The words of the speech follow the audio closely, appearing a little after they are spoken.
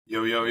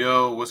Yo, yo,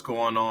 yo, what's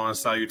going on?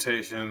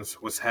 Salutations,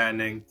 what's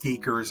happening?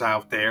 Geekers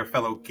out there,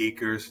 fellow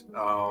geekers.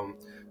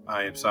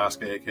 I am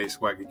Sasuke, aka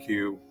Swaggy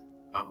Q.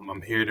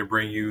 I'm here to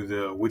bring you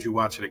the Would You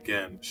Watch It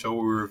Again show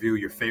where we review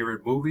your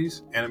favorite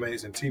movies,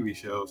 animes, and TV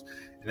shows.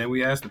 And then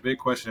we ask the big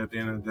question at the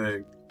end of the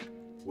day,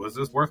 was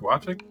this worth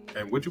watching?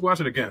 And would you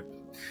watch it again?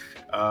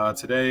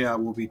 Today I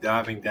will be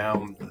diving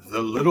down The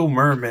Little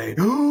Mermaid.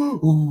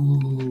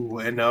 Ooh,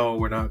 and no,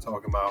 we're not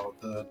talking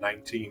about the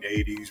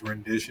 1980s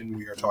rendition.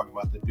 We are talking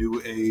about the new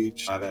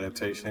age live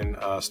adaptation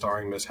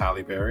starring Miss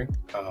Halle Berry.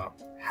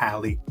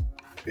 Halle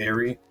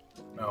Berry.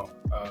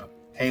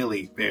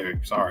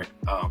 Sorry.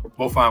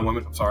 Both fine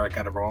women. I'm sorry, I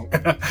got it wrong.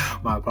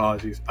 My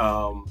apologies.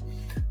 I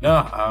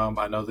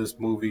know this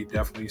movie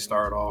definitely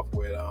started off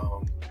with,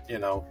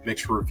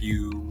 mixed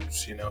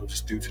reviews,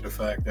 just due to the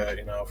fact that,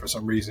 for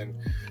some reason,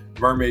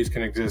 mermaids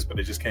can exist, but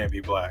they just can't be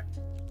black.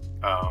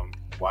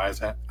 Why is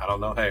that? I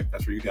don't know. Hey,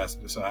 that's for you guys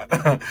to decide.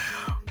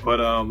 But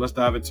let's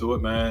dive into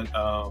it, man.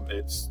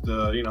 It's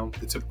the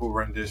typical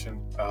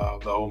rendition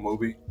of the whole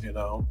movie.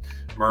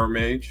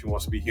 Mermaid. She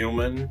wants to be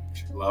human.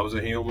 She loves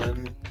a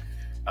human.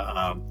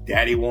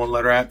 Daddy won't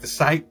let her out the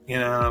sight. You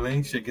know what I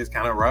mean? Shit gets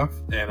kind of rough.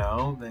 And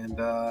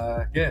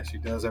she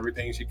does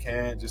everything she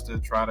can just to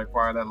try to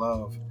acquire that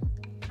love.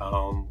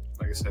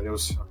 Like I said, it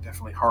was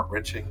definitely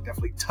heart-wrenching,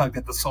 definitely tugged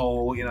at the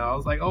soul. I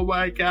was like, oh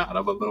my God,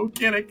 I'm a little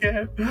kid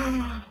again.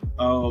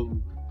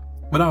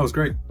 But that was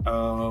great.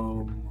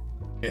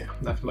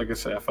 Like I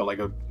said, I felt like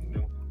a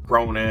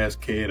grown-ass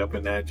kid up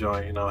in that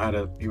joint. I had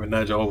to even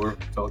nudge over,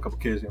 tell a couple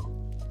kids,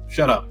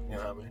 shut up. You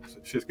know what I mean? So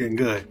shit's getting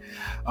good.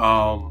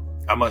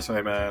 I must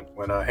say, man,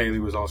 when Haley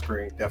was on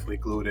screen, definitely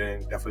glued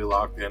in, definitely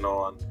locked in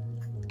on.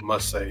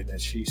 Must say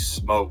that she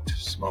smoked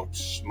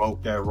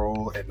that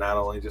role, and not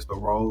only just the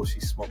role,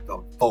 she smoked the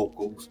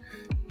vocals.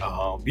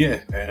 If you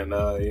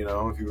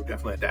were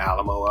definitely at the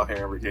Alamo out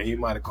here in Virginia, you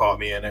might have caught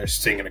me in there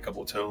singing a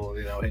couple tunes,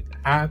 hitting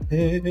high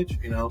pitch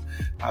note,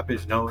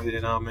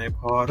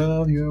 part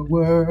of your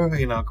world,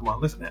 come on,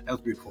 listen to that. That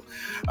was beautiful.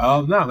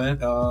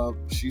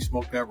 She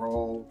smoked that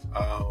role.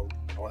 I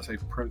want to say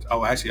Prince.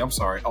 Oh, actually, I'm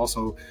sorry.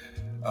 Also,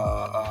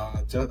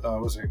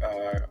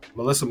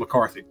 Melissa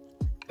McCarthy.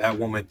 That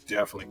woman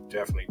definitely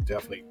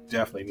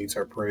needs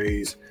her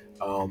praise.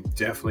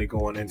 Definitely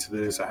going into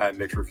this, I had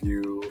mixed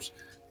reviews.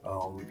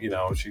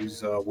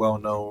 She's a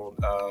well-known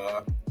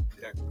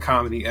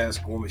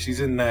comedy-esque woman. She's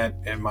in that,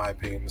 in my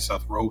opinion, the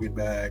Seth Rogen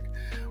bag.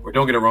 Or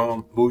don't get it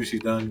wrong, movies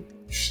she's done,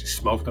 she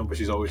smoked them, but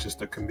she's always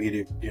just a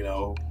comedic,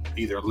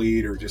 either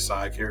lead or just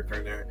side character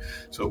in there.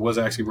 So it was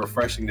actually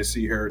refreshing to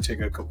see her take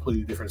a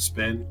completely different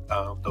spin.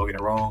 Don't get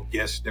it wrong.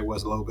 Yes, there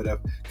was a little bit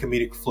of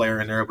comedic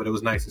flair in there, but it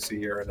was nice to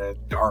see her in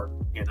that dark,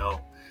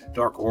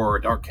 dark horror,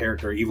 dark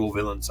character, evil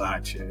villain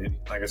side shit. And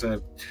like I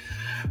said,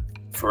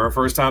 for her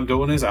first time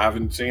doing this, I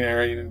haven't seen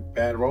her in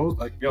bad roles.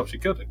 Like, she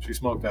killed it. She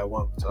smoked that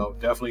one. So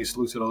definitely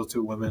salute to those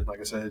two women. Like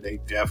I said, they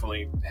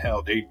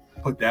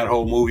put that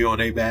whole movie on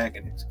their back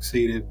and it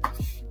succeeded.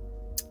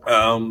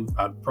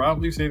 I'd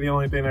probably say the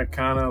only thing that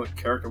kind of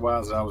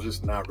character-wise I was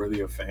just not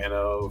really a fan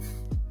of,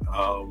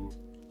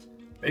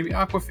 maybe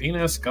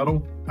Aquafina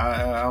Scuttle.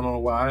 I don't know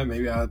why.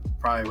 Maybe I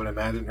probably would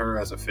imagine her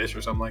as a fish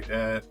or something like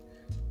that.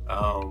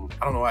 I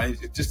don't know why.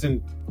 It just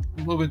didn't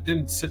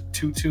sit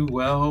too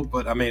well,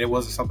 but I mean, it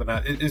wasn't something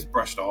that it's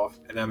brushed off.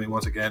 And I mean,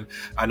 once again,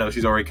 I know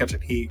she's already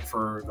catching heat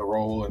for the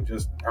role and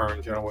just her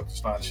in general with the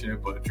slot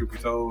shit, but truth be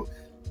told,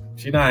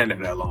 she's not in there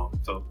that long.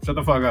 So shut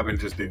the fuck up and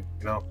just do,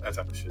 that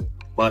type of shit.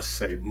 Must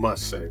say,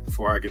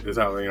 before I get this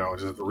out,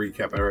 just to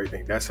recap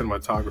everything. That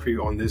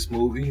cinematography on this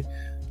movie,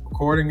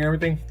 recording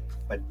everything,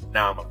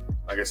 phenomenal.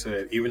 Like I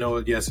said, even though,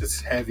 yes, it's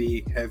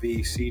heavy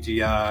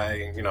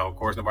CGI, and, of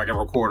course, nobody can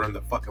record on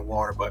the fucking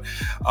water, but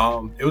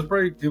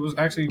it was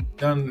actually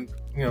done,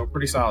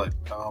 pretty solid.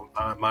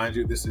 Mind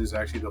you, this is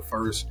actually the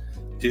first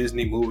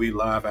Disney movie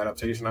live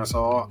adaptation I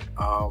saw.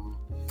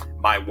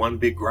 My one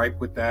big gripe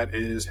with that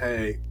is,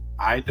 hey,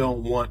 I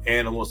don't want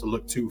animals to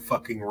look too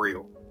fucking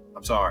real.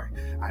 I'm sorry.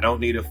 I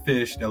don't need a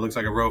fish that looks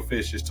like a real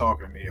fish just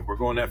talking to me. If we're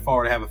going that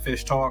far to have a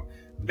fish talk,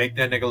 make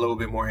that nigga a little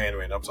bit more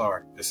animated. I'm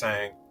sorry. Just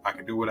saying, I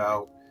can do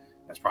without.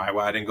 That's probably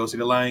why I didn't go see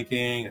The Lion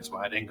King. That's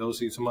why I didn't go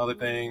see some other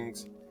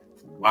things.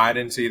 Why I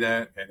didn't see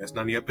that, and that's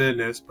none of your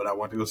business, but I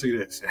want to go see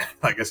this.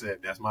 Like I said,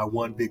 that's my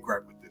one big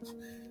gripe with this.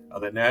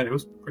 Other than that, it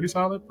was pretty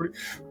solid,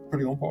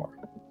 pretty on par.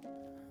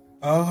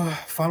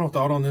 Final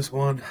thought on this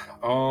one.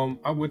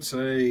 I would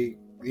say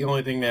the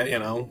only thing that,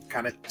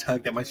 kind of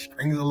tugged at my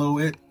strings a little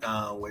bit,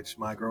 which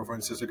my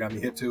girlfriend and sister got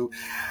me hit to,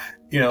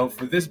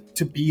 for this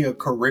to be a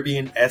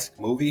Caribbean-esque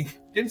movie,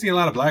 didn't see a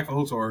lot of black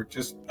folks, or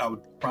just, I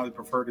would probably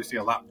prefer to see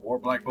a lot more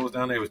black folks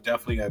down there. It was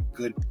definitely a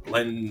good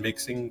blend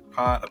mixing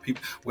pot of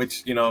people,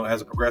 which,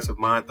 as a progressive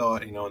mind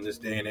thought, in this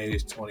day and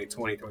age,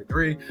 2020,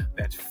 23,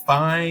 that's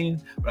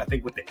fine. But I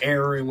think with the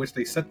era in which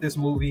they set this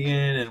movie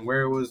in and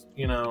where it was,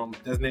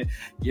 doesn't it,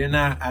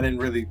 I didn't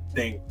really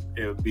think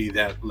it would be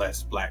that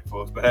less black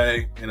folks. But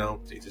hey, to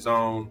each his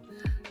own.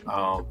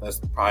 That's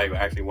probably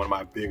actually one of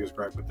my biggest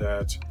gripes with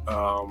that.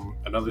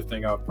 Another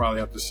thing I would probably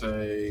have to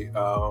say,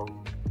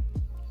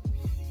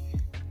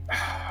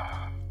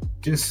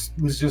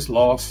 was just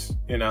lost.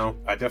 You know,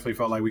 I definitely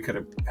felt like we could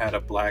have had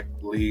a black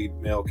lead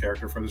male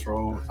character for this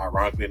role.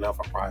 Ironically enough,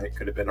 I probably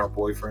could have been our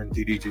boyfriend,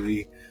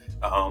 DDG.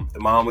 The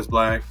mom was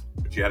black,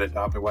 but she had an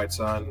adopted white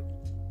son.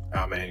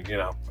 I mean, you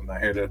know, I'm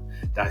not here to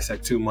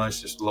dissect too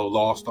much, just a little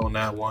lost on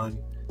that one.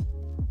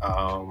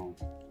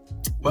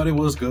 But it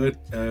was good.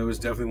 It was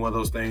definitely one of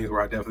those things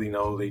where I definitely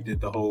know they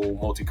did the whole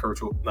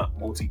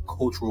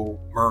multicultural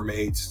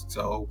mermaids.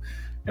 So,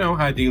 you know,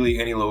 ideally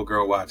any little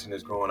girl watching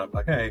this growing up,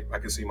 like, hey, I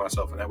can see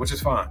myself in that, which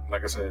is fine.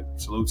 Like I said,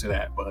 salute to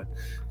that. But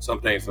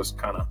some things, let's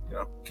kind of, you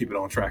know, keep it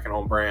on track and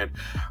on brand.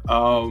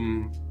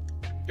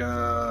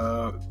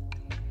 Yeah.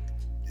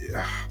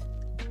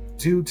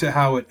 Due to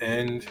how it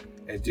ended,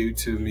 and due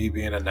to me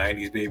being a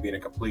 90s baby and a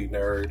complete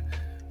nerd,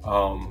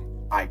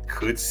 I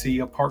could see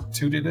a part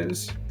 2 to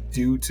this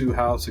due to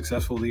how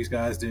successful these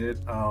guys did.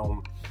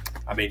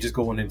 I mean, just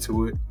going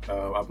into it,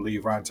 I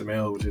believe Rotten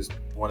Tomatoes, which is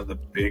one of the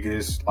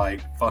biggest,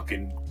 like,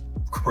 fucking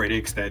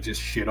critics that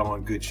just shit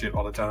on good shit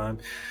all the time.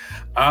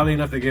 Oddly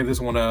enough, they gave this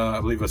one,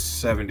 I believe, a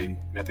 70. And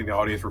I think the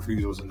audience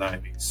review was a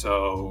 90.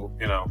 So,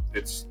 you know,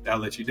 that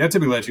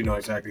typically lets you know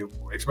exactly,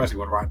 especially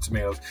with Rotten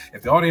Tomatoes.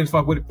 If the audience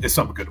fuck with it, it's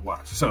something good to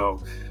watch.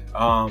 So,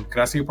 could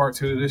I see a part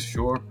 2 to this?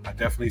 Sure. I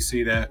definitely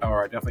see that,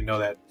 or I definitely know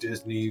that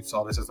Disney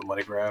saw this as a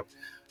money grab.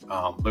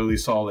 Literally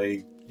saw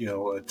a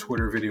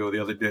Twitter video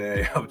the other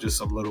day of just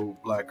some little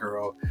black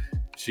girl.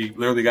 She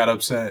literally got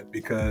upset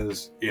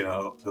because, you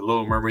know, the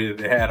Little Mermaid that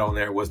they had on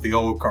there was the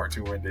old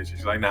cartoon rendition.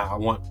 She's like, nah, I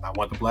want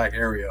the black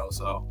Ariel.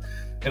 So,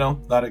 you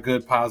know, a lot of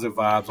good positive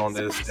vibes on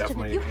this.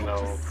 Definitely,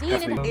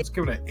 let's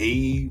give it an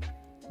 8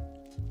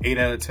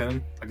 out of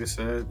 10. Like I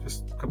said,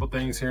 just a couple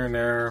things here and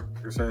there.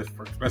 Like I said,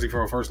 especially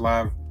for a first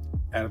live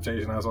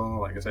adaptation I saw.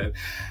 Like I said,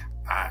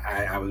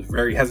 I was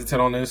very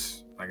hesitant on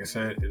this. Like I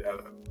said,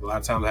 a lot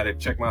of times I had to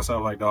check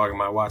myself, like, dog,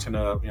 am I watching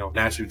a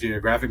National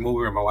Geographic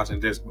movie or am I watching a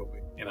Disney movie?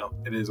 You know,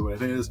 it is what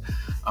it is.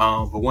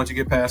 But once you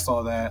get past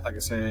all that, like I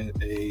said,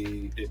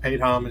 they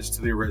paid homage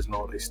to the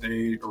original. They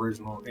stayed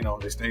original. You know,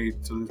 they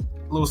stayed to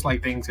little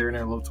slight things here and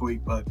there, a little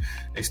tweak, but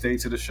they stayed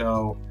to the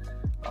show.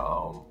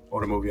 Or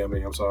the movie, I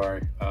mean, I'm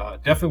sorry.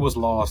 Definitely was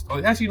lost.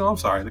 Oh, actually, no, I'm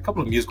sorry. A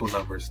couple of musical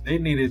numbers. They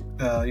needed,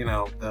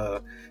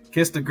 the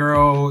Kiss the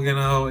Girl,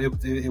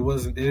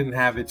 it didn't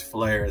have its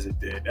flair as it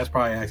did. That's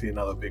probably actually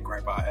another big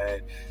gripe I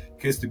had.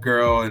 Kiss the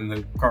Girl and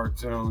the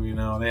cartoon,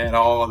 they had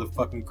all the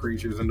fucking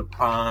creatures in the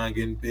pond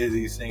getting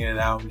busy singing it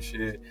out and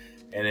shit.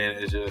 And then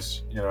it's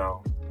just,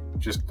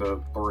 just the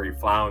three,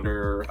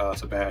 Flounder,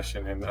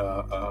 Sebastian, and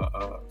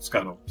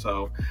Scuttle.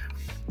 So,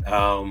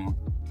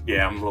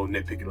 yeah, I'm a little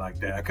nitpicky like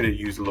that. I could have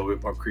used a little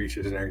bit more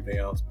creatures and everything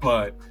else,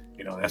 but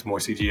that's more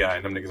CGI,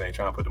 and them niggas ain't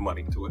trying to put the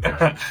money into it.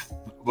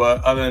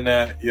 But other than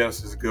that,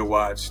 yes, it's a good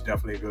watch.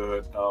 Definitely a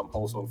good,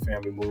 wholesome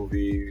family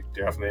movie.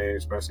 Definitely,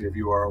 especially if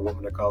you are a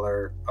woman of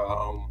color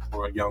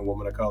or a young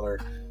woman of color,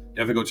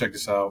 definitely go check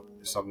this out.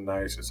 It's something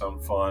nice. It's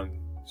something fun.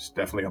 It's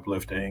definitely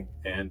uplifting.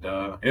 And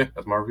yeah,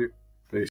 that's my review.